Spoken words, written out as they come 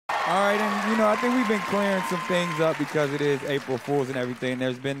All right, and you know, I think we've been clearing some things up because it is April Fool's and everything.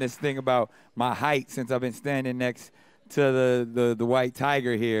 There's been this thing about my height since I've been standing next to the white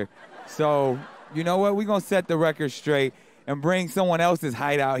tiger here. So, you know what? We're going to set the record straight and bring someone else's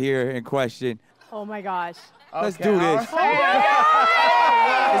height out here in question. Oh, my gosh. Let's do this. Right.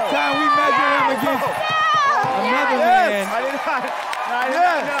 It's time we measure him against another man. I did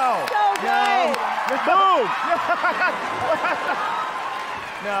not know. So good. Boom.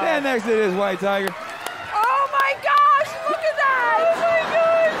 No. Stand next to this white tiger. Oh, my gosh. Look at that. Oh, my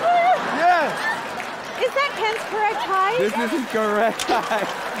gosh. Yeah. Is that Ken's correct height? This is his correct height.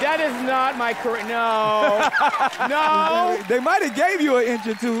 That is not my correct. No. No. They might have gave you an inch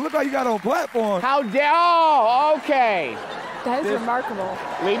or two. Look how you got on platform. How dare? Oh, okay. That is remarkable.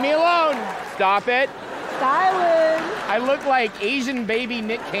 Leave me alone. Stop it. Styling. I look like Asian baby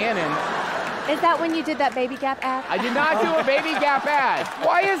Nick Cannon. Is that when you did that Baby Gap ad? I did not do a Baby Gap ad.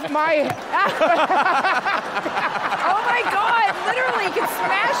 Why is my... Oh, my God. Literally, it can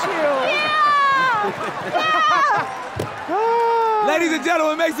smash you. Yeah. Ladies and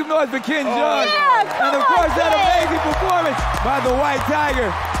gentlemen, make some noise for Ken Jeong. Yeah, and of course, that amazing performance by the white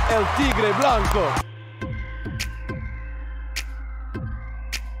tiger, El Tigre Blanco.